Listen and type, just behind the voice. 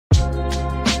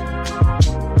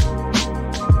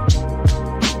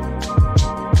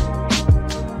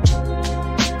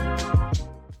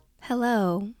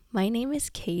My name is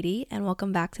Katie, and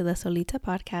welcome back to the Solita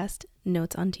podcast,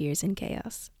 Notes on Tears and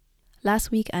Chaos.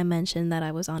 Last week, I mentioned that I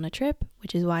was on a trip,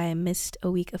 which is why I missed a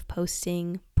week of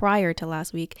posting prior to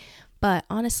last week. But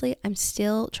honestly, I'm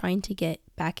still trying to get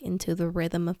back into the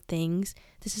rhythm of things.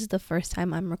 This is the first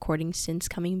time I'm recording since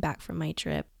coming back from my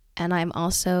trip. And I'm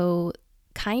also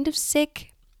kind of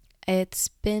sick. It's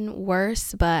been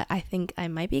worse, but I think I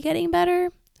might be getting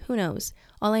better. Who knows?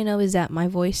 All I know is that my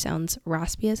voice sounds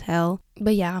raspy as hell.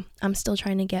 But yeah, I'm still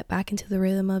trying to get back into the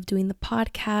rhythm of doing the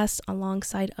podcast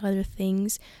alongside other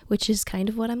things, which is kind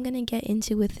of what I'm going to get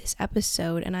into with this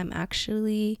episode. And I'm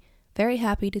actually very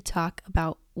happy to talk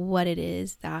about what it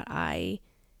is that I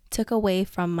took away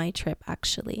from my trip,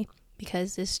 actually,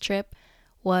 because this trip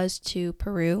was to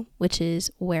Peru, which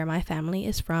is where my family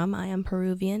is from. I am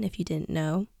Peruvian, if you didn't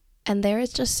know. And there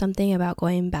is just something about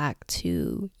going back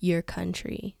to your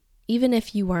country, even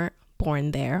if you weren't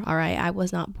born there, all right? I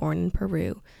was not born in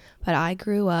Peru, but I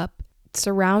grew up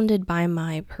surrounded by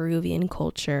my Peruvian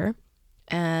culture.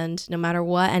 And no matter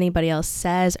what anybody else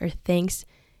says or thinks,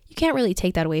 you can't really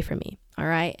take that away from me, all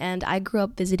right? And I grew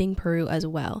up visiting Peru as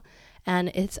well. And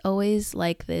it's always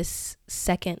like this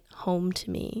second home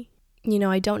to me. You know,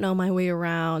 I don't know my way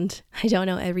around. I don't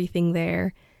know everything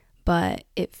there, but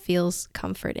it feels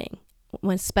comforting,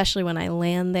 especially when I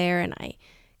land there and I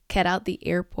get out the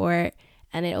airport,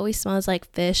 and it always smells like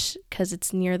fish because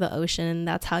it's near the ocean, and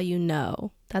that's how you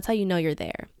know you're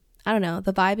there. I don't know,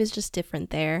 the vibe is just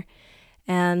different there,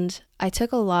 and I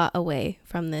took a lot away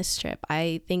from this trip.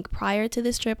 I think prior to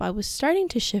this trip, I was starting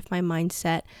to shift my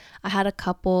mindset. I had a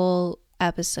couple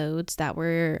episodes that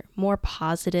were more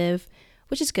positive,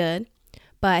 which is good.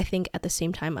 But I think at the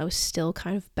same time, I was still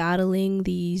kind of battling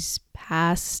these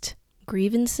past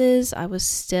grievances. I was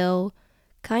still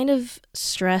kind of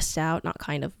stressed out,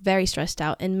 very stressed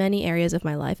out in many areas of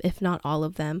my life, if not all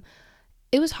of them.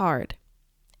 It was hard.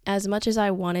 As much as I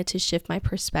wanted to shift my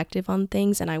perspective on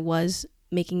things, and I was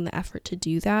making the effort to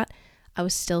do that, I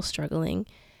was still struggling.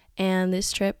 And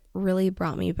this trip really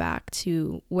brought me back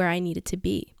to where I needed to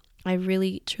be. I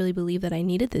really, truly believe that I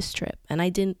needed this trip, and I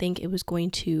didn't think it was going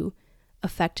to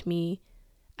affect me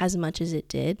as much as it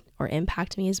did, or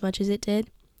impact me as much as it did.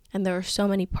 And there are so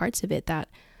many parts of it that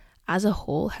as a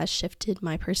whole has shifted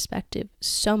my perspective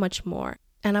so much more.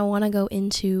 And I want to go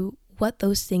into what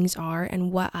those things are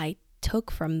and what I took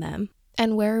from them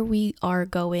and where we are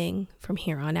going from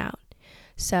here on out.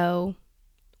 So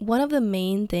one of the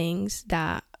main things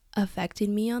that affected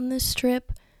me on this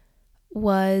trip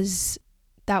was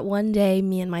that one day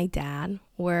me and my dad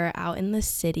were out in the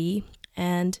city,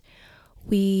 and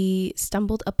we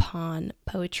stumbled upon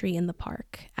poetry in the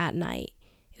park at night.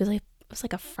 It was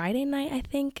like a Friday night, I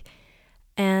think.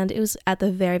 And it was at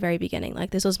the very, very beginning.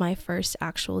 Like, this was my first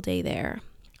actual day there.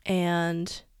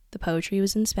 And the poetry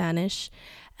was in Spanish.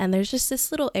 And there's just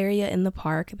this little area in the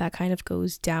park that kind of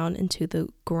goes down into the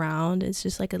ground. It's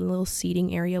just like a little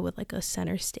seating area with like a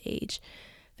center stage.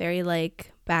 Very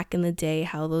like back in the day,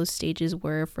 how those stages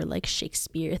were for like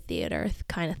Shakespeare theater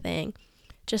kind of thing.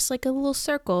 Just like a little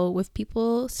circle with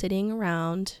people sitting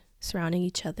around, surrounding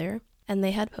each other. And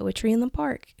they had poetry in the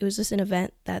park. It was just an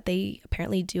event that they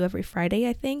apparently do every Friday,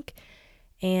 I think.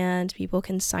 And people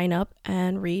can sign up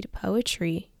and read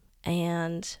poetry.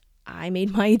 And I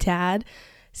made my dad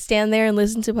stand there and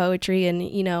listen to poetry. And,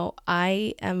 you know,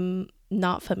 I am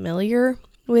not familiar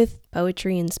with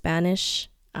poetry in Spanish.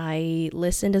 I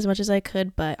listened as much as I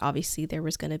could, but obviously there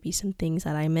was going to be some things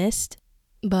that I missed.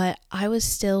 But I was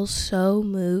still so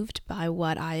moved by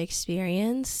what I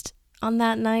experienced on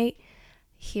that night,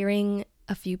 hearing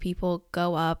a few people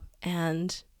go up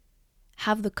and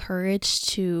have the courage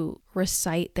to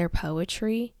recite their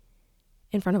poetry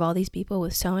in front of all these people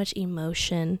with so much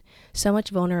emotion, so much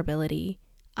vulnerability.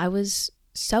 I was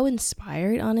so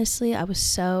inspired, honestly. I was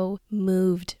so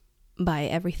moved by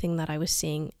everything that I was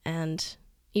seeing, and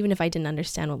even if I didn't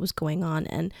understand what was going on.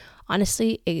 And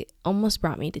honestly, it almost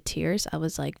brought me to tears. I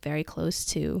was like very close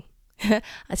to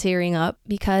tearing up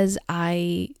because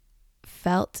I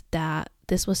felt that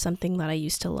this was something that I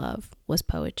used to love, was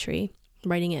poetry,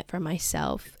 writing it for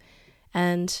myself.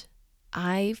 And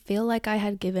I feel like I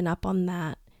had given up on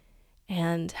that,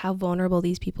 and how vulnerable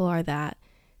these people are, that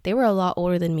they were a lot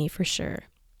older than me for sure.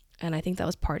 And I think that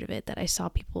was part of it, that I saw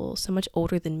people so much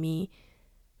older than me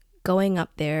going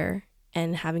up there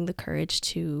and having the courage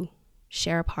to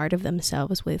share a part of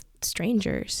themselves with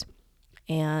strangers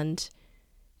and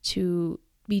to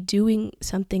be doing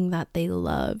something that they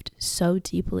loved so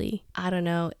deeply. I don't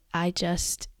know, I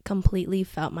just completely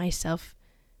felt myself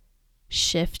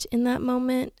shift in that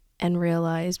moment and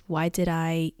realize, why did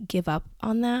I give up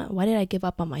on that? Why did I give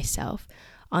up on myself?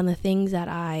 on the things that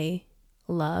I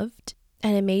loved.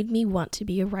 And it made me want to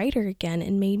be a writer again.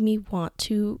 It made me want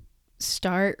to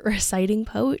start reciting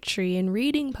poetry and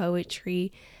reading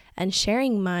poetry and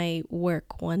sharing my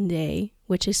work one day,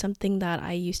 which is something that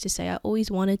I used to say I always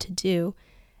wanted to do.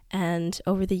 And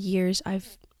over the years,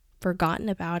 I've forgotten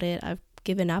about it. I've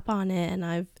given up on it, and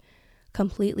I've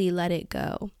completely let it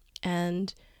go.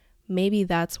 And maybe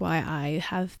that's why I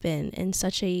have been in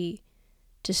such a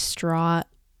distraught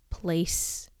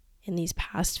place in these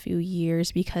past few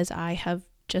years, because I have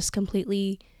just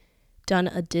completely done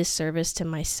a disservice to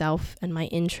myself and my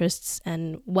interests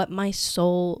and what my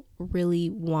soul really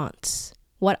wants,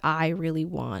 what I really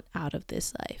want out of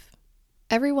this life.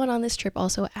 Everyone on this trip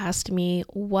also asked me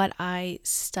what I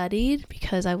studied,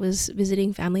 because I was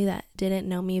visiting family that didn't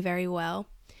know me very well.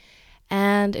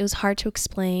 And it was hard to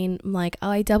explain. I'm like, oh,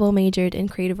 I double majored in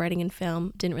creative writing and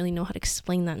film. Didn't really know how to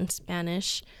explain that in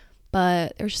Spanish.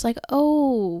 But it was just like,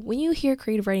 oh, when you hear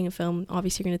creative writing and film,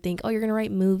 obviously you're going to think, oh, you're going to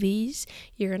write movies.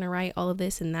 You're going to write all of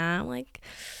this and that. I'm like,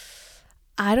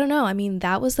 I don't know. I mean,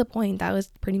 that was the point. That was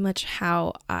pretty much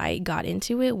how I got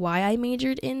into it. Why I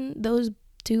majored in those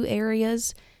two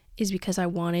areas is because I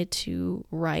wanted to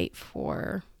write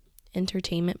for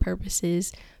entertainment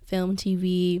purposes, film,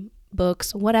 TV,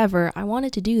 books, whatever. I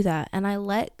wanted to do that, and I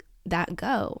let that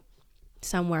go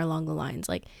somewhere along the lines.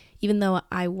 Like, even though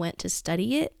I went to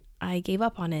study it, I gave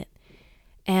up on it.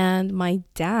 And my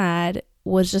dad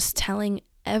was just telling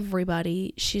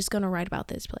everybody, she's gonna write about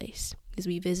this place, because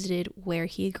we visited where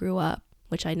he grew up,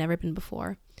 which I'd never been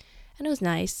before, and it was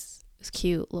nice. It was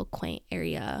cute, little quaint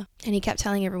area. And he kept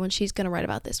telling everyone, she's gonna write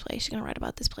about this place, she's gonna write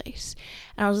about this place.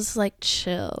 And I was just like,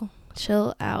 chill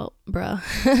out,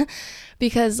 bruh.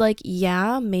 Because like,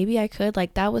 yeah, maybe I could.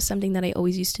 Like, that was something that I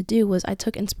always used to do, was I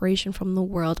took inspiration from the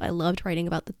world. I loved writing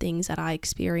about the things that I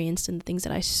experienced and the things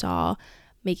that I saw,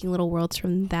 making little worlds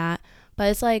from that. But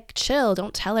it's like, chill,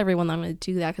 don't tell everyone that I'm gonna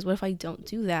do that, because what if I don't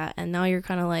do that? And now you're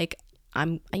kind of like,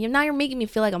 now you're making me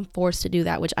feel like I'm forced to do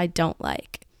that, which I don't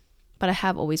like. But I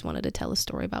have always wanted to tell a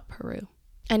story about Peru.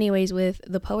 Anyways, with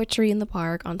the poetry in the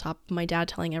park, on top of my dad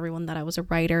telling everyone that I was a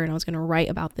writer and I was going to write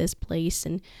about this place,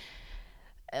 and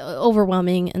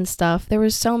overwhelming and stuff, there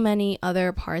was so many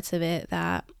other parts of it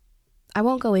that I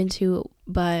won't go into,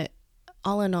 but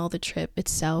all in all, the trip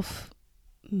itself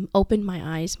opened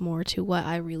my eyes more to what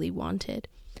I really wanted.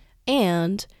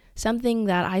 And something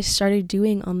that I started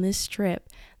doing on this trip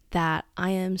that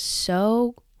I am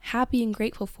so happy and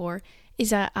grateful for is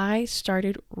that I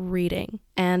started reading.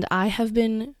 And I have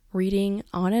been reading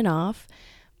on and off,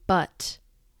 but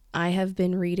I have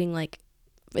been reading, like,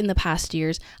 in the past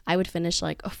years, I would finish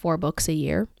like 4 books a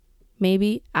year,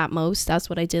 maybe at most.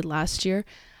 That's what I did last year.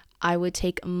 I would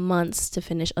take months to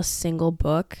finish a single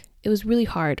book. It was really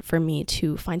hard for me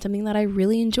to find something that I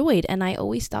really enjoyed. And I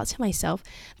always thought to myself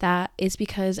that it's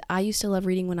because I used to love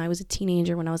reading when I was a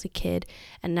teenager, when I was a kid.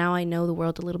 And now I know the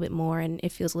world a little bit more, and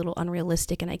it feels a little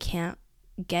unrealistic, and I can't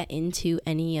get into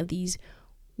any of these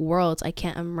worlds. I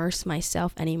can't immerse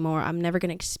myself anymore. I'm never going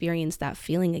to experience that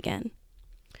feeling again.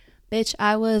 Bitch,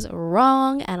 I was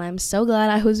wrong, and I'm so glad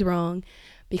I was wrong,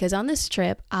 because on this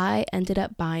trip, I ended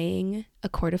up buying A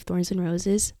Court of Thorns and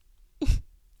Roses.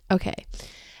 Okay.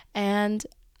 And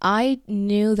I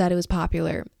knew that it was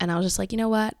popular, and I was just like, you know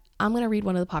what? I'm going to read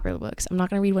one of the popular books. I'm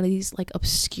not going to read one of these like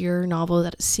obscure novels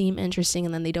that seem interesting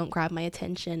and then they don't grab my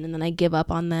attention, and then I give up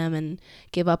on them and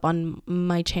give up on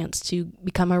my chance to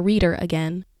become a reader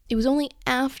again. It was only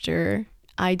after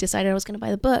I decided I was going to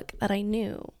buy the book that I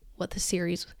knew what the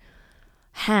series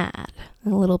had. A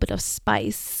little bit of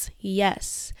spice,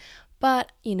 yes.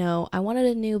 But, you know, I wanted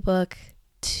a new book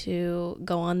to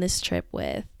go on this trip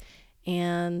with,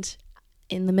 and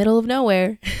in the middle of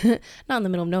nowhere, not in the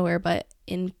middle of nowhere, but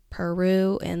in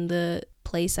Peru, and the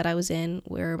place that I was in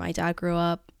where my dad grew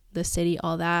up, the city,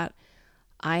 all that,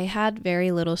 I had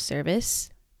very little service.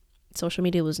 Social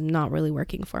media was not really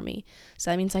working for me. So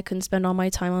that means I couldn't spend all my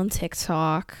time on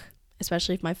TikTok,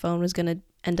 especially if my phone was going to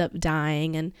end up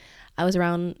dying. And I was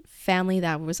around family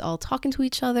that was all talking to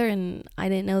each other, and I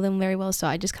didn't know them very well. So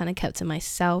I just kind of kept to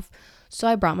myself. So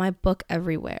I brought my book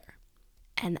everywhere,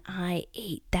 and I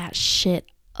ate that shit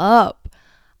up.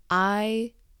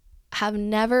 I have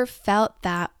never felt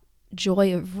that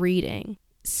joy of reading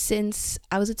since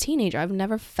I was a teenager. I've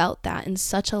never felt that in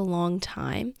such a long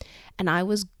time. And I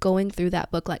was going through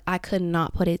that book like I could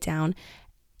not put it down.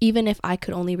 Even if I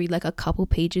could only read like a couple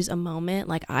pages a moment,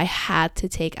 like I had to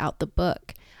take out the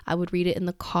book. I would read it in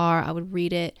the car. I would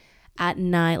read it at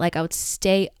night. Like I would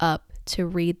stay up to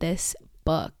read this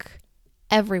book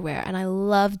everywhere. And I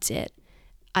loved it.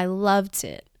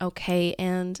 Okay.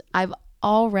 And I've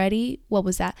already, what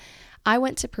was that? I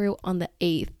went to Peru on the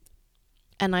 8th,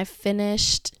 and I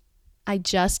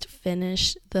just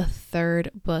finished the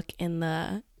 3rd book in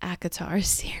the ACOTAR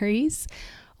series,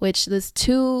 which the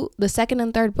second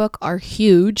and third book are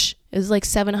huge. It was like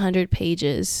 700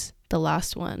 pages, the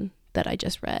last one that I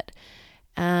just read.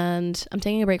 And I'm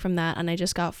taking a break from that, and I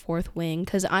just got Fourth Wing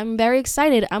because I'm very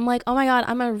excited. I'm like, oh my god,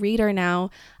 I'm a reader now.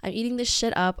 I'm eating this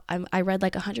shit up. I read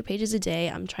like 100 pages a day.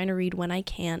 I'm trying to read when I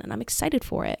can, and I'm excited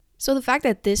for it. So the fact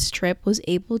that this trip was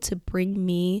able to bring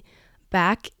me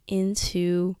back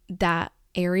into that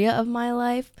area of my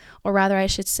life, or rather I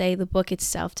should say the book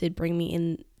itself did bring me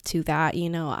into that.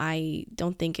 I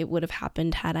don't think it would have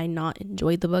happened had I not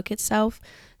enjoyed the book itself.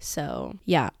 So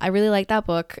yeah, I really like that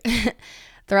book.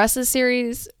 The rest of the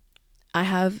series, I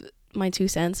have my 2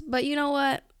 cents, but you know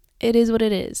what? It is what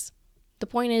it is. The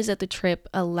point is that the trip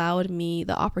allowed me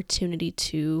the opportunity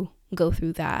to go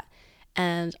through that.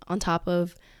 And on top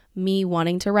of me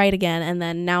wanting to write again, and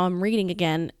then now I'm reading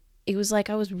again, it was like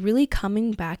I was really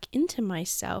coming back into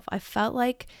myself. I felt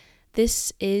like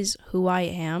this is who I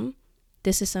am.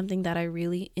 This is something that I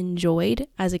really enjoyed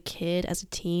as a kid, as a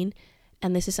teen,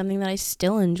 and this is something that I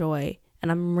still enjoy.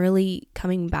 And I'm really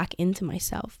coming back into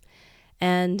myself.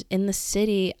 And in the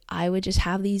city, I would just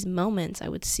have these moments. I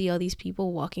would see all these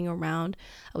people walking around.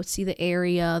 I would see the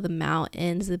area, the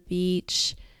mountains, the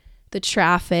beach. The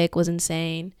traffic was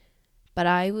insane. But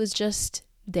I was just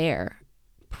there,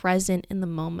 present in the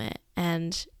moment.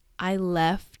 And I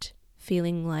left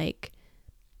feeling like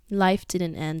life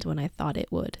didn't end when I thought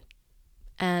it would.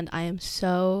 And I am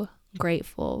so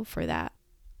grateful for that.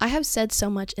 I have said so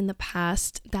much in the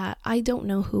past that I don't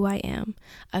know who I am.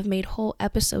 I've made whole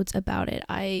episodes about it.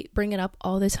 I bring it up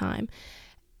all the time.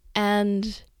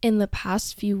 And in the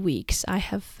past few weeks, I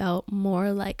have felt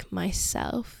more like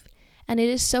myself. And it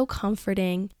is so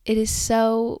comforting. It is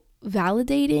so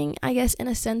validating, I guess, in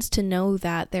a sense, to know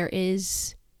that there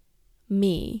is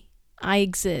me. I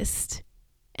exist.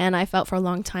 And I felt for a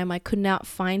long time I could not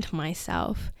find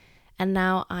myself. And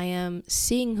now I am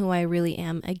seeing who I really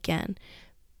am again,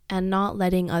 and not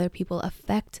letting other people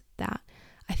affect that.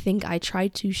 I think I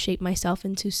tried to shape myself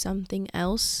into something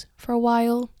else for a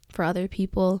while for other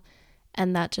people,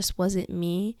 and that just wasn't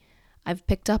me. I've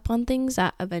picked up on things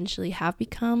that eventually have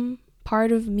become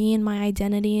part of me and my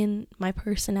identity and my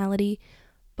personality,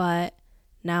 but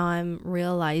now I'm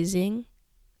realizing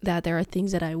that there are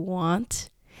things that I want,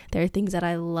 there are things that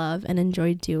I love and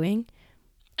enjoy doing.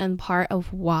 And part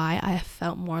of why I have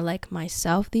felt more like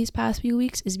myself these past few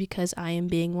weeks is because I am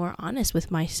being more honest with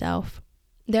myself.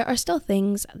 There are still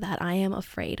things that I am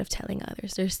afraid of telling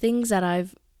others. There's things that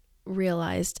I've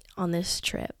realized on this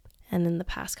trip and in the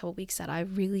past couple weeks that I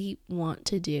really want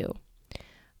to do.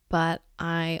 But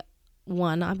I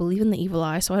believe in the evil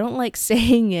eye, so I don't like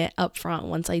saying it up front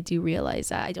once I do realize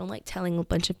that. I don't like telling a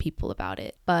bunch of people about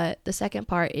it. But the second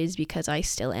part is because I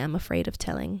still am afraid of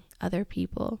telling other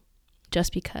people.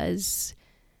 Just because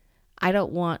I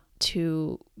don't want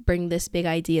to bring this big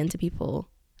idea into people.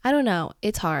 I don't know.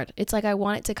 It's hard. It's like I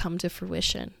want it to come to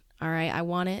fruition. All right. I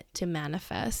want it to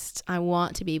manifest. I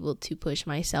want to be able to push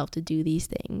myself to do these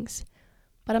things.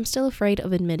 But I'm still afraid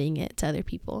of admitting it to other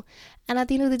people. And at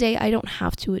the end of the day, I don't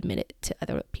have to admit it to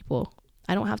other people.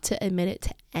 I don't have to admit it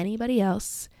to anybody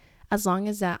else, as long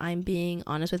as that I'm being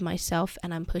honest with myself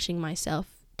and I'm pushing myself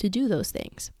to do those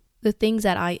things. The things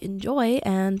that I enjoy,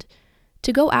 and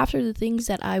to go after the things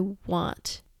that I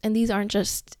want. And these aren't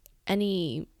just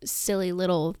any silly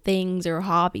little things or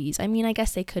hobbies. I mean, I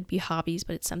guess they could be hobbies,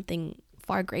 but it's something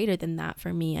far greater than that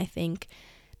for me. I think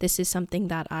this is something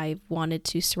that I've wanted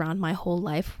to surround my whole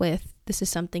life with. This is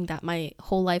something that my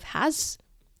whole life has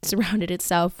surrounded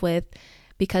itself with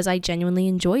because I genuinely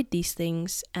enjoyed these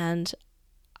things. And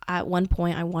at one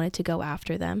point I wanted to go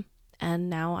after them.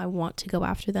 And now I want to go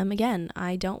after them again.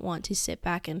 I don't want to sit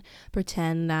back and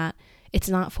pretend that it's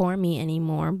not for me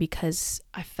anymore because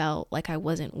I felt like I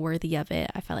wasn't worthy of it.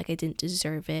 I felt like I didn't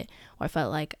deserve it, or I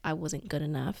felt like I wasn't good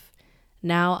enough.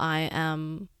 Now I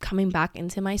am coming back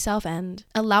into myself and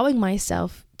allowing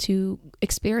myself to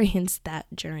experience that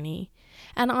journey.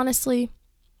 And honestly,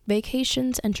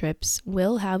 vacations and trips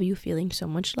will have you feeling so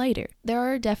much lighter. There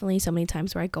are definitely so many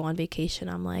times where I go on vacation,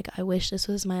 I'm like, I wish this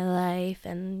was my life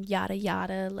and yada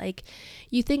yada. Like,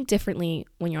 you think differently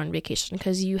when you're on vacation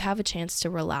because you have a chance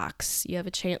to relax. You have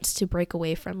a chance to break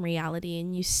away from reality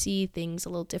and you see things a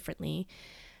little differently.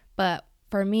 But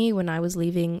for me, when I was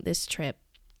leaving this trip,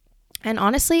 and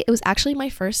honestly, it was actually my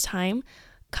first time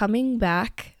coming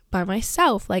back by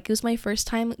myself. Like, it was my first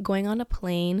time going on a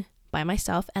plane by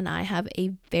myself, and I have a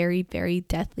very, very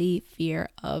deathly fear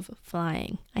of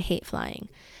flying. I hate flying,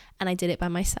 and I did it by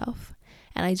myself.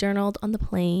 And I journaled on the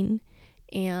plane,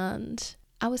 and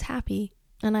I was happy.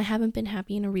 And I haven't been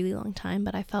happy in a really long time,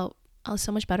 but I felt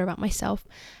so much better about myself.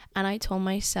 And I told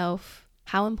myself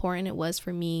how important it was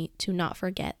for me to not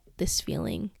forget this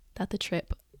feeling that the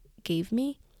trip gave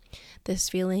me, this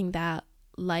feeling that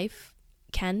life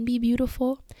can be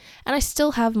beautiful. And I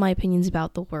still have my opinions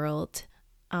about the world.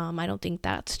 I don't think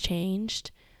that's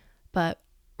changed, but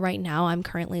right now I'm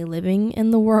currently living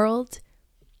in the world,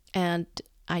 and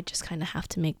I just kind of have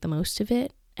to make the most of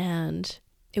it. And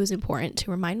it was important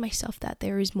to remind myself that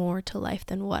there is more to life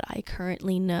than what I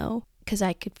currently know, because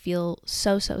I could feel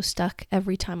so stuck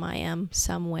every time I am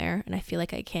somewhere and I feel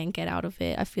like I can't get out of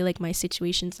it. I feel like my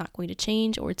situation's not going to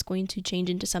change, or it's going to change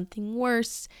into something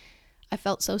worse. I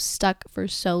felt so stuck for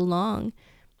so long,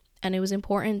 and it was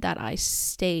important that I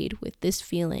stayed with this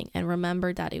feeling and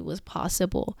remembered that it was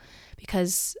possible,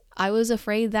 because I was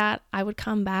afraid that I would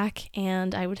come back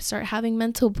and I would start having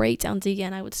mental breakdowns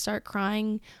again. I would start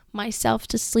crying myself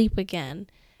to sleep again,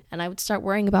 and I would start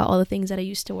worrying about all the things that I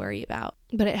used to worry about.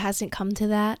 But it hasn't come to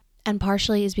that, and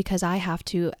partially is because I have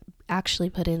to actually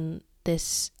put in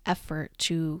this effort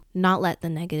to not let the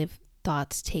negative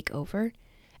thoughts take over.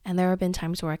 And there have been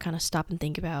times where I kind of stop and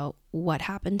think about what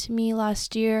happened to me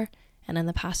last year and in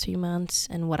the past few months,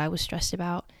 and what I was stressed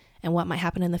about and what might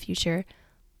happen in the future.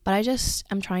 But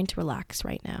I'm trying to relax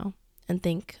right now and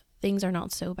think things are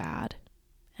not so bad,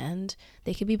 and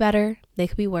they could be better, they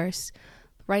could be worse.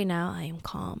 Right now I am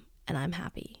calm and I'm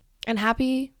happy. And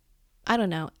happy, I don't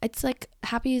know, it's like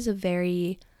happy is a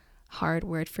very hard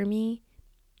word for me.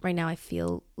 Right now I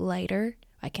feel lighter.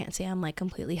 I can't say I'm like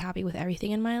completely happy with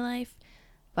everything in my life,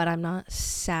 but I'm not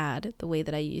sad the way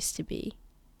that I used to be.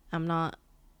 I'm not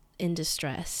in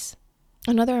distress.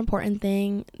 Another important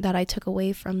thing that I took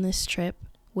away from this trip,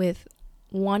 with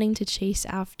wanting to chase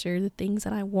after the things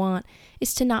that I want,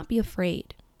 is to not be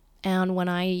afraid. And when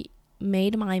I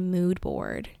made my mood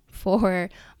board for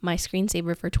my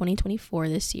screensaver for 2024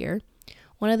 this year,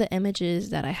 one of the images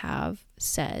that I have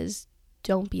says,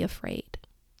 "Don't be afraid.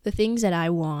 The things that I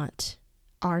want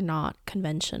are not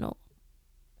conventional."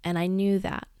 And I knew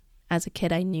that. As a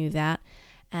kid, I knew that.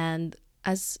 And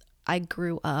as I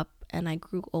grew up and I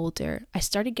grew older, I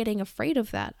started getting afraid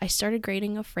of that. I started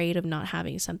getting afraid of not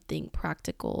having something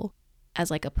practical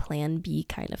as like a plan B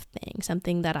kind of thing,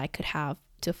 something that I could have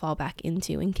to fall back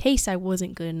into in case I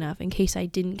wasn't good enough, in case I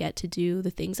didn't get to do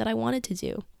the things that I wanted to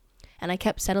do. And I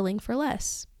kept settling for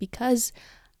less because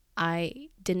I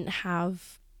didn't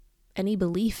have any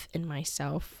belief in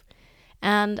myself.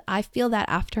 And I feel that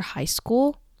after high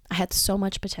school, I had so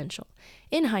much potential.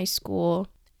 In high school,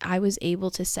 I was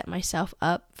able to set myself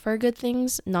up for good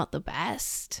things, not the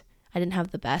best. I didn't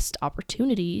have the best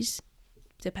opportunities,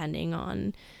 depending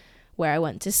on where I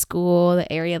went to school,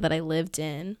 the area that I lived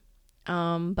in.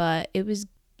 But it was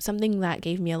something that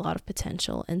gave me a lot of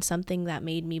potential and something that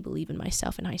made me believe in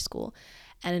myself in high school.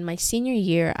 And in my senior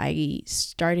year, I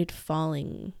started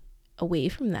falling away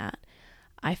from that.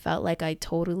 I felt like I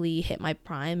totally hit my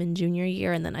prime in junior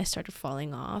year, and then I started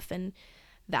falling off. And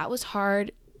that was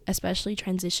hard, especially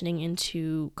transitioning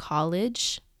into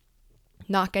college,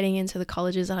 not getting into the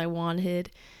colleges that I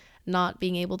wanted, not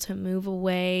being able to move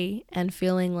away, and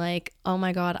feeling like, oh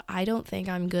my God, I don't think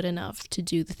I'm good enough to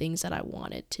do the things that I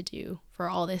wanted to do for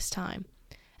all this time.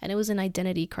 And it was an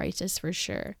identity crisis for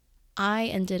sure. I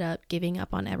ended up giving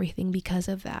up on everything because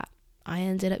of that. I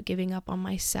ended up giving up on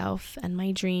myself and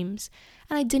my dreams,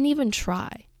 and I didn't even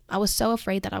try. I was so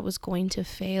afraid that I was going to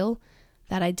fail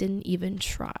that I didn't even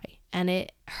try. And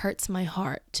it hurts my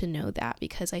heart to know that,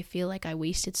 because I feel like I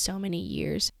wasted so many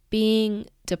years being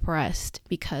depressed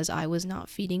because I was not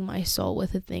feeding my soul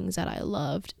with the things that I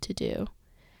loved to do.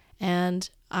 And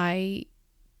I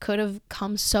could have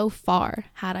come so far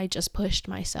had I just pushed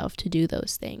myself to do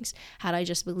those things, had I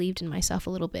just believed in myself a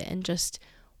little bit and just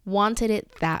wanted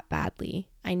it that badly.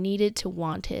 I needed to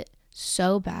want it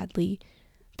so badly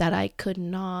that I could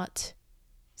not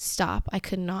stop. I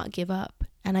could not give up.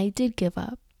 And I did give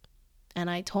up.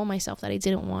 And I told myself that I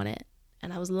didn't want it.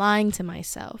 And I was lying to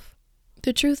myself.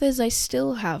 The truth is, I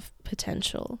still have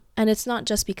potential. And it's not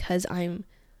just because I'm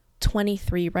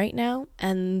 23 right now,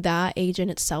 and that age in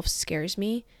itself scares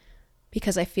me,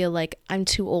 because I feel like I'm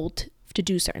too old to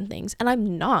do certain things. And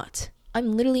I'm not.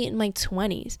 I'm literally in my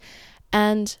 20s.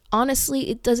 And honestly,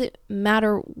 it doesn't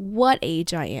matter what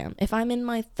age I am. If I'm in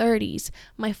my 30s,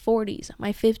 my 40s,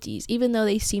 my 50s, even though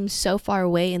they seem so far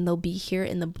away and they'll be here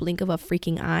in the blink of a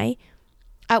freaking eye,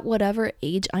 at whatever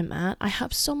age I'm at, I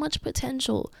have so much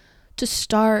potential to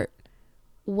start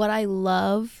what I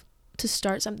love, to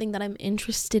start something that I'm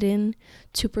interested in,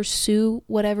 to pursue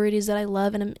whatever it is that I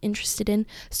love and I'm interested in,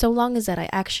 so long as that I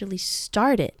actually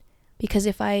start it. Because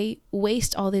if I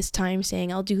waste all this time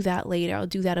saying I'll do that later, I'll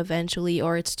do that eventually,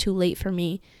 or it's too late for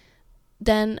me,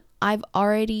 then I've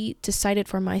already decided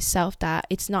for myself that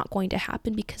it's not going to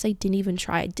happen because I didn't even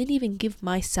try. I didn't even give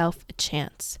myself a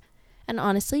chance. And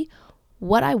honestly,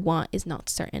 what I want is not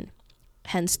certain.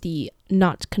 Hence the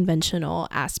not conventional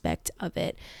aspect of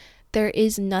it. There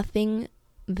is nothing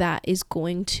that is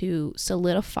going to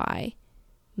solidify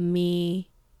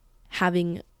me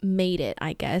having made it,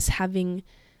 I guess, having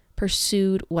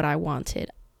pursued what I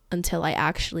wanted until I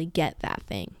actually get that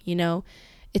thing.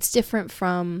 It's different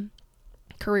from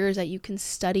careers that you can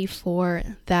study for,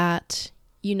 that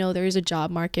there is a job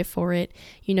market for it,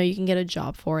 you can get a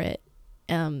job for it.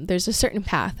 There's a certain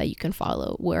path that you can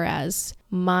follow, whereas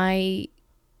my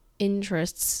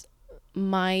interests,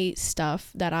 my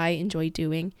stuff that I enjoy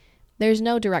doing, there's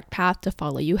no direct path to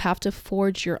follow. You have to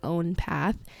forge your own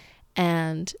path,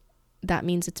 and that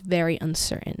means it's very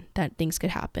uncertain that things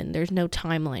could happen. There's no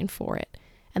timeline for it,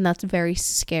 and that's very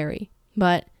scary.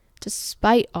 But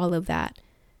despite all of that,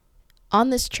 on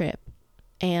this trip,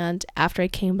 and after I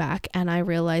came back and I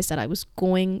realized that I was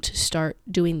going to start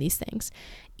doing these things,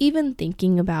 even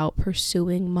thinking about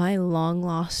pursuing my long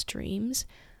lost dreams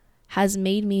has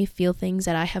made me feel things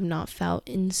that I have not felt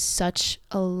in such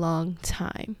a long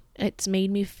time. It's made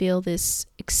me feel this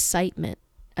excitement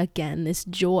again, this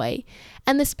joy,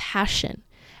 and this passion.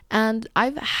 And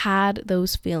I've had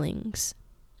those feelings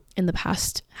in the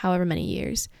past however many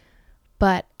years.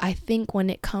 But I think when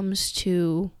it comes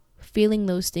to feeling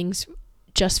those things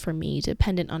just for me,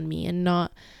 dependent on me, and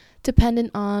not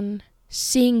dependent on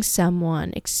seeing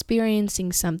someone,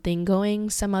 experiencing something, going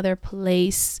some other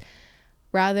place,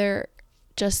 rather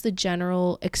just the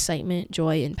general excitement,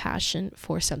 joy, and passion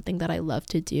for something that I love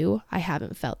to do, I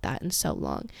haven't felt that in so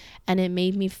long. And it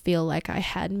made me feel like I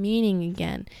had meaning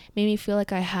again. It made me feel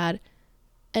like I had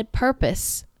a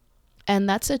purpose. And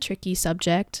that's a tricky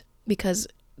subject because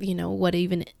what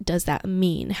even does that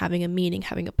mean? Having a meaning,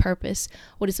 having a purpose.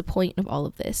 What is the point of all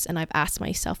of this? And I've asked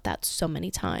myself that so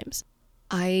many times.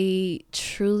 I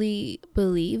truly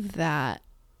believe that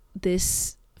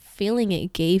this feeling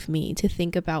it gave me to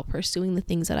think about pursuing the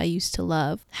things that I used to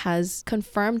love has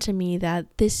confirmed to me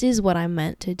that this is what I'm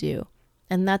meant to do.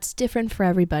 And that's different for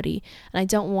everybody. And I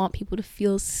don't want people to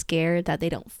feel scared that they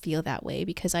don't feel that way,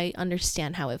 because I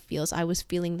understand how it feels. I was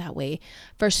feeling that way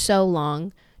for so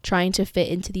long, trying to fit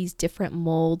into these different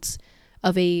molds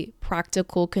of a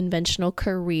practical, conventional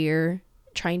career,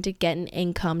 trying to get an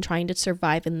income, trying to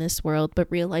survive in this world,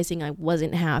 but realizing I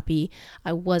wasn't happy.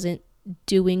 I wasn't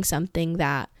doing something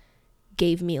that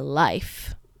gave me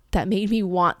life, that made me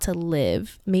want to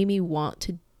live, made me want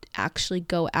to actually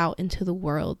go out into the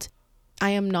world.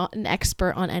 I am not an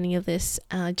expert on any of this.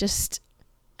 I'm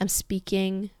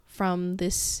speaking from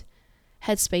this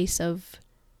headspace of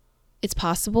it's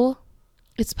possible.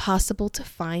 It's possible to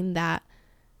find that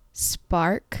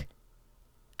spark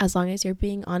as long as you're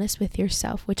being honest with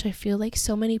yourself, which I feel like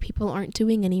so many people aren't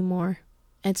doing anymore.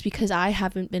 And it's because I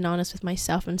haven't been honest with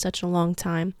myself in such a long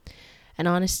time. And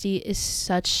honesty is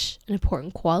such an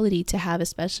important quality to have,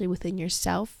 especially within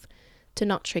yourself, to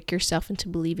not trick yourself into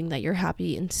believing that you're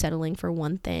happy and settling for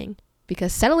one thing.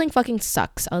 Because settling fucking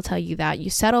sucks, I'll tell you that. You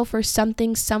settle for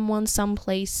something, someone,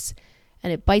 someplace,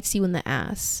 and it bites you in the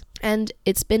ass. And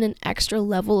it's been an extra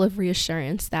level of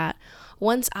reassurance that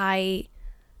once I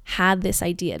had this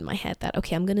idea in my head that,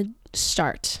 okay, I'm going to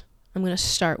start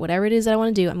whatever it is that I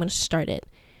want to do, I'm going to start it.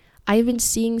 I've been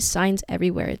seeing signs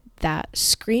everywhere that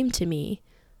scream to me,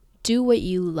 do what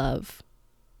you love.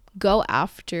 Go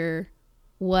after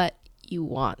what you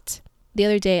want. The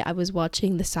other day I was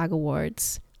watching the SAG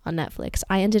Awards on Netflix.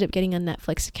 I ended up getting a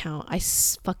Netflix account. I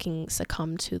fucking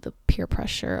succumbed to the peer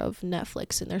pressure of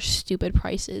Netflix and their stupid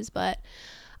prices, but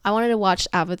I wanted to watch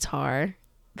Avatar,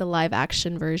 the live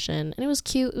action version, and it was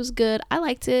cute. It was good. I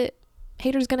liked it.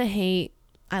 Haters gonna hate.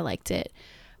 I liked it.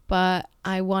 But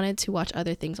I wanted to watch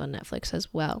other things on Netflix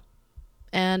as well.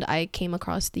 And I came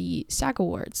across the SAG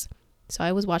Awards. So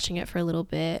I was watching it for a little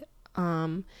bit.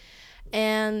 And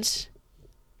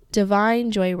Da'Vine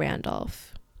Joy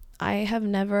Randolph. I have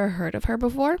never heard of her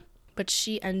before, but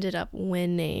she ended up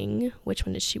winning. Which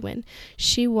one did she win?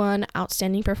 She won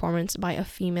Outstanding Performance by a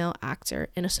Female Actor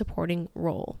in a Supporting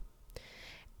Role.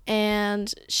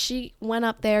 And she went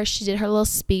up there, she did her little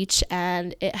speech,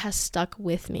 and it has stuck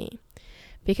with me.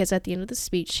 Because at the end of the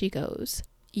speech, she goes,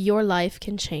 "Your life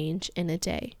can change in a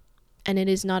day. And it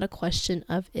is not a question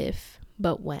of if,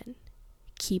 but when.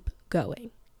 Keep going."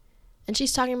 And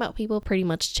she's talking about people pretty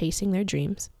much chasing their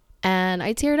dreams. And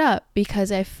I teared up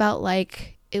because I felt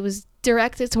like it was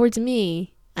directed towards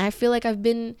me. I feel like I've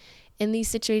been in these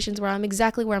situations where I'm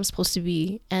exactly where I'm supposed to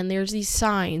be, and there's these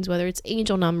signs, whether it's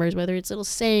angel numbers, whether it's little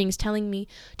sayings telling me,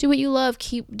 do what you love,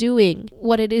 keep doing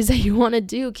what it is that you want to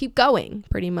do, keep going,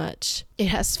 pretty much. It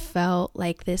has felt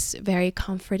like this very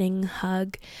comforting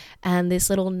hug and this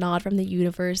little nod from the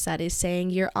universe that is saying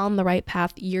you're on the right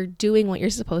path, you're doing what you're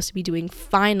supposed to be doing.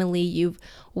 Finally, you've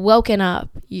woken up,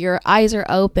 your eyes are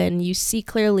open, you see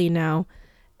clearly now.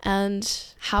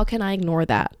 And how can I ignore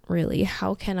that, really?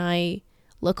 How can I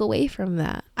look away from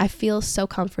that? I feel so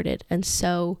comforted and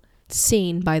so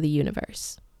seen by the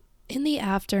universe. In the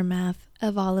aftermath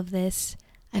of all of this,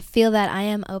 I feel that I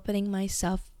am opening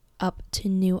myself up to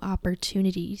new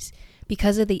opportunities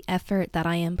because of the effort that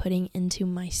I am putting into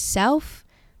myself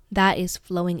that is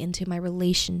flowing into my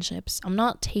relationships. I'm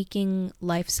not taking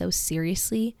life so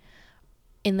seriously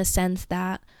in the sense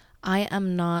that I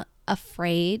am not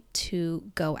afraid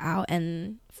to go out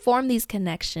and form these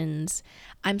connections.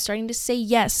 I'm starting to say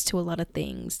yes to a lot of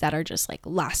things that are just like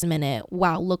last minute.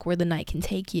 Wow, look where the night can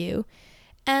take you.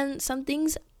 And some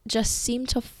things just seem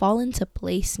to fall into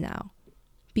place now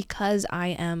because I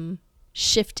am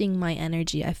shifting my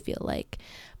energy. I feel like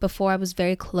before I was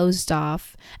very closed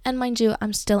off, and mind you,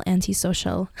 I'm still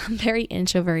antisocial. I'm very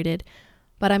introverted,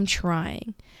 but I'm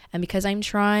trying. And because I'm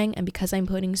trying, and because I'm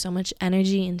putting so much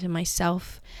energy into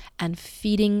myself and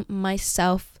feeding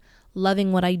myself,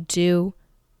 loving what I do,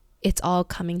 it's all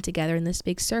coming together in this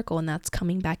big circle, and that's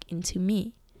coming back into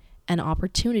me. And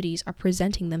opportunities are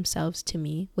presenting themselves to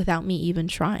me without me even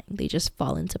trying. They just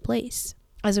fall into place.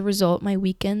 As a result, my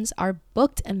weekends are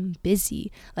booked and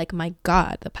busy. Like, my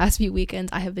God, the past few weekends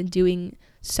I have been doing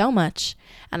so much,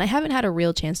 and I haven't had a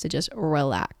real chance to just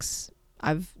relax.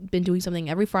 I've been doing something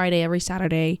every Friday, every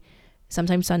Saturday,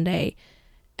 sometimes Sunday,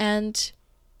 and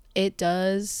it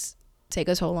does take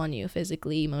a toll on you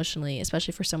physically, emotionally,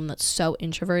 especially for someone that's so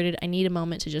introverted. I need a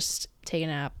moment to just take a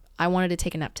nap. I wanted to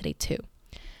take a nap today too,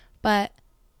 but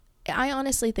I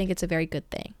honestly think it's a very good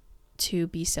thing to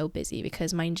be so busy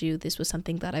because, mind you, this was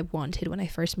something that I wanted when I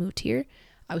first moved here.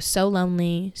 I was so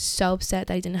lonely, so upset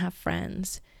that I didn't have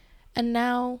friends, and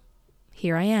now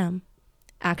here I am,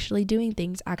 actually doing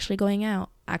things, actually going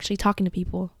out, actually talking to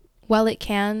people. While it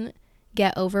can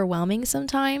get overwhelming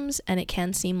sometimes and it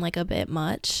can seem like a bit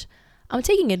much, I'm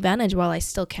taking advantage while I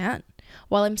still can.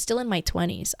 While I'm still in my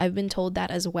 20s, I've been told that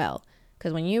as well.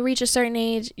 Because when you reach a certain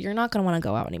age, you're not going to want to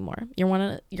go out anymore. You're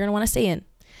going to want to stay in.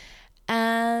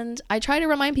 And I try to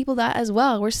remind people that as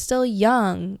well. We're still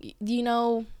young. You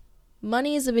know,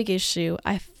 money is a big issue.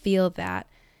 I feel that.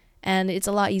 And it's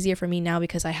a lot easier for me now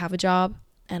because I have a job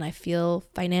and I feel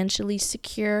financially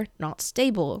secure, not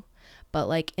stable, but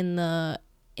like in the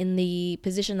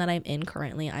position that I'm in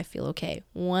currently, I feel okay.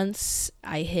 Once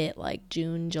I hit like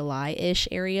June, July-ish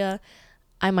area,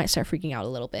 I might start freaking out a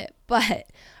little bit. But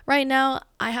right now,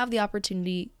 I have the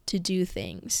opportunity to do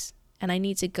things, and I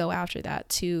need to go after that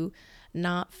to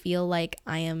not feel like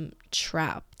I am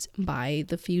trapped by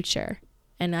the future.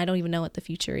 And I don't even know what the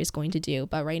future is going to do.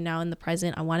 But right now in the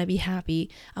present, I want to be happy.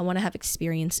 I want to have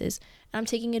experiences. And I'm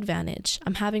taking advantage.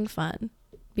 I'm having fun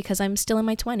because I'm still in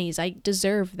my 20s. I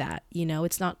deserve that. You know,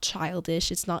 it's not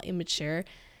childish. It's not immature.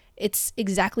 It's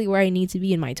exactly where I need to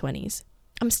be in my 20s.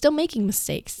 I'm still making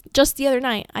mistakes. Just the other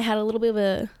night, I had a little bit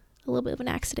of an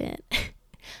accident.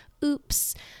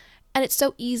 Oops. And it's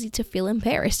so easy to feel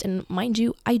embarrassed. And mind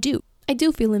you, I do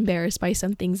feel embarrassed by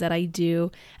some things that I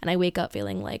do, and I wake up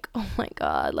feeling like, oh my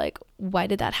God, like, why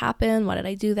did that happen? Why did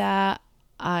I do that?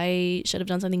 I should have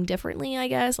done something differently, I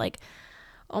guess. Like,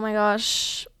 oh my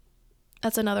gosh,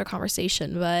 that's another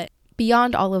conversation. But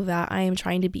beyond all of that, I am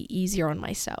trying to be easier on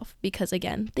myself because,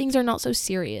 again, things are not so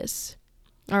serious.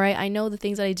 All right, I know the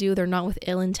things that I do, they're not with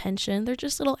ill intention. They're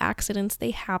just little accidents.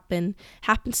 They happen.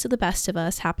 Happens to the best of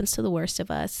us, happens to the worst of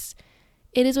us.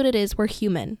 It is what it is. We're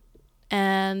human.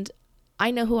 And I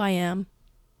know who I am,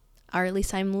 or at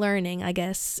least I'm learning, I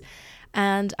guess.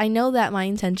 And I know that my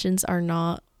intentions are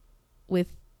not with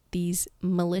these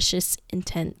malicious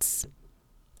intents.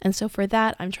 And so for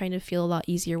that, I'm trying to feel a lot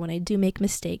easier when I do make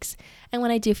mistakes and when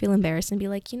I do feel embarrassed and be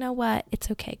like, you know what? It's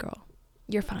okay, girl.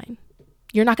 You're fine.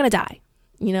 You're not going to die.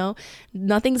 You know,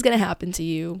 nothing's going to happen to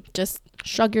you. Just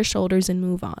shrug your shoulders and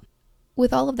move on.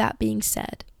 With all of that being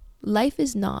said, life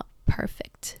is not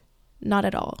perfect. Not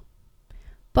at all.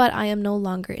 But I am no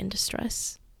longer in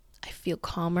distress. I feel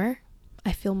calmer.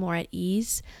 I feel more at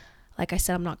ease. Like I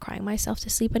said, I'm not crying myself to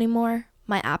sleep anymore.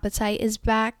 My appetite is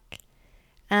back.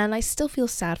 And I still feel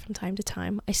sad from time to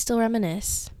time. I still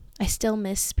reminisce. I still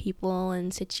miss people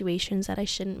and situations that I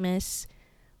shouldn't miss.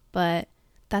 But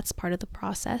that's part of the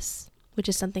process, which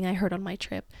is something I heard on my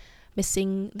trip.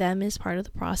 Missing them is part of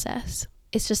the process.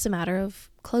 it's just a matter of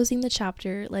closing the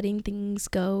chapter, letting things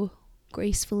go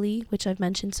gracefully, which I've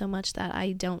mentioned so much that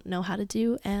I don't know how to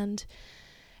do. And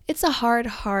it's a hard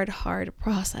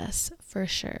process for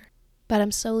sure. But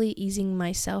I'm slowly easing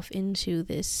myself into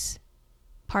this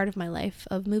part of my life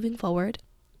of moving forward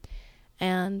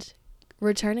and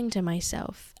returning to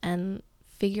myself and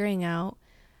figuring out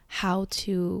how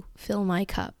to fill my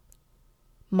cup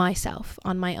myself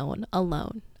on my own,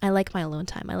 alone. I like my alone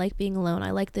time. I like being alone.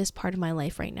 I like this part of my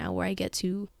life right now where I get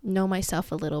to know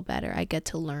myself a little better. I get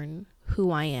to learn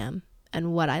who I am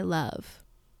and what I love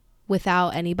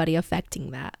without anybody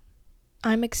affecting that.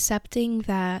 I'm accepting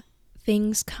that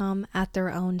things come at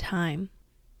their own time.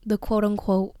 The quote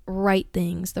unquote right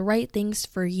things, the right things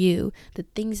for you, the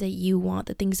things that you want,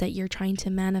 the things that you're trying to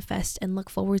manifest and look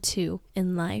forward to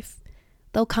in life,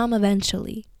 they'll come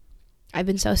eventually. I've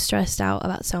been so stressed out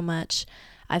about so much.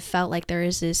 I've felt like there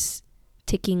is this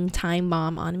ticking time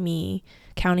bomb on me,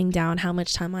 counting down how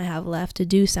much time I have left to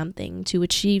do something, to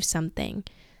achieve something.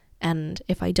 And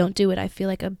if I don't do it, I feel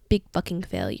like a big fucking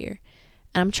failure.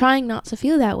 And I'm trying not to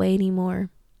feel that way anymore.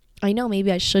 I know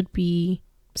maybe I should be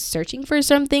searching for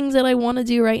some things that I want to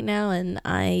do right now, and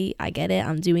I get it,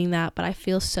 I'm doing that, but I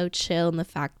feel so chill in the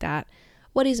fact that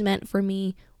what is meant for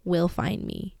me will find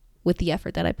me with the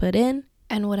effort that I put in,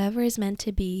 and whatever is meant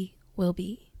to be will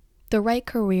be. The right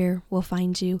career will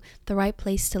find you, the right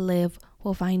place to live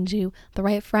will find you, the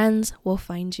right friends will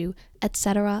find you,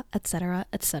 etc., etc.,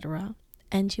 etc.,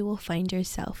 and you will find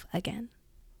yourself again.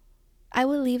 I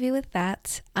will leave you with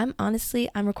that. I'm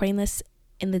recording this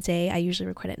in the day. I usually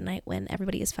record at night when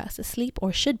everybody is fast asleep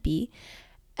or should be.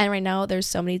 And right now there's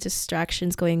so many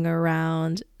distractions going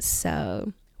around.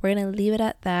 So we're going to leave it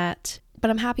at that.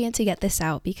 But I'm happy to get this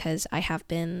out because I have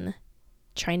been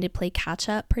trying to play catch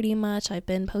up pretty much. I've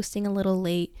been posting a little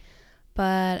late,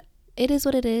 but it is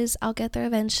what it is. I'll get there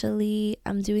eventually.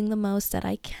 I'm doing the most that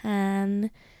I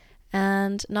can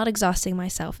and not exhausting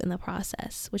myself in the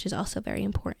process, which is also very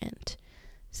important.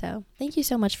 So thank you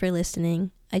so much for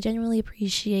listening. I genuinely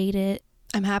appreciate it.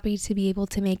 I'm happy to be able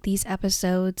to make these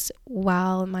episodes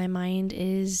while my mind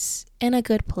is in a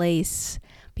good place,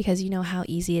 because you know how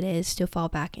easy it is to fall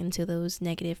back into those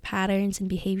negative patterns and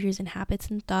behaviors and habits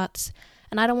and thoughts.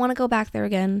 And I don't want to go back there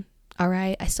again. All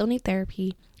right. I still need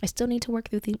therapy. I still need to work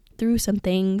through some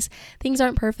things. Things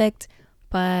aren't perfect,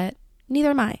 but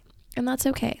neither am I. And that's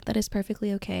okay. That is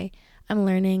perfectly okay. I'm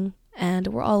learning, and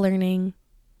we're all learning,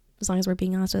 as long as we're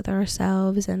being honest with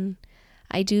ourselves. And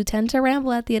I do tend to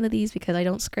ramble at the end of these because I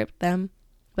don't script them.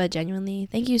 But genuinely,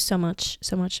 thank you so much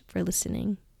for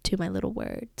listening to my little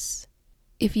words.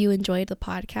 If you enjoyed the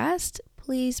podcast,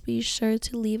 please be sure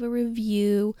to leave a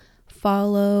review,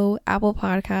 follow Apple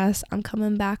Podcasts. I'm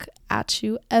coming back at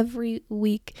you every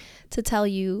week to tell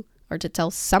you, or to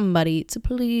tell somebody, to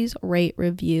please rate,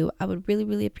 review. I would really,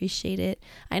 really appreciate it.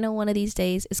 I know one of these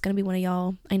days it's going to be one of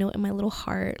y'all. I know it in my little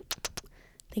heart.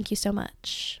 Thank you so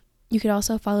much. You could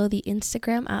also follow the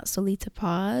Instagram at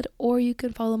SolitaPod, or you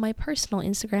can follow my personal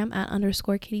Instagram at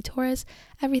 _Katie Torres.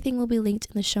 Everything will be linked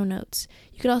in the show notes.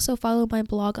 You could also follow my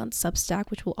blog on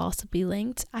Substack, which will also be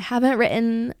linked. I haven't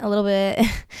written a little bit.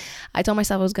 I told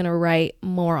myself I was going to write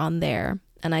more on there,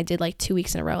 and I did like 2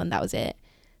 weeks in a row, and that was it.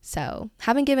 So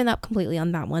haven't given up completely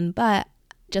on that one, but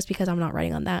just because I'm not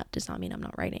writing on that does not mean I'm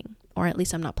not writing, or at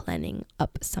least I'm not planning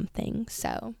up something.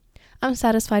 So I'm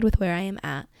satisfied with where I am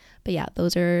at. But yeah,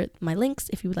 those are my links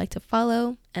if you would like to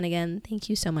follow. And again, thank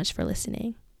you so much for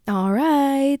listening. All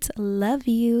right. Love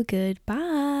you.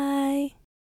 Goodbye.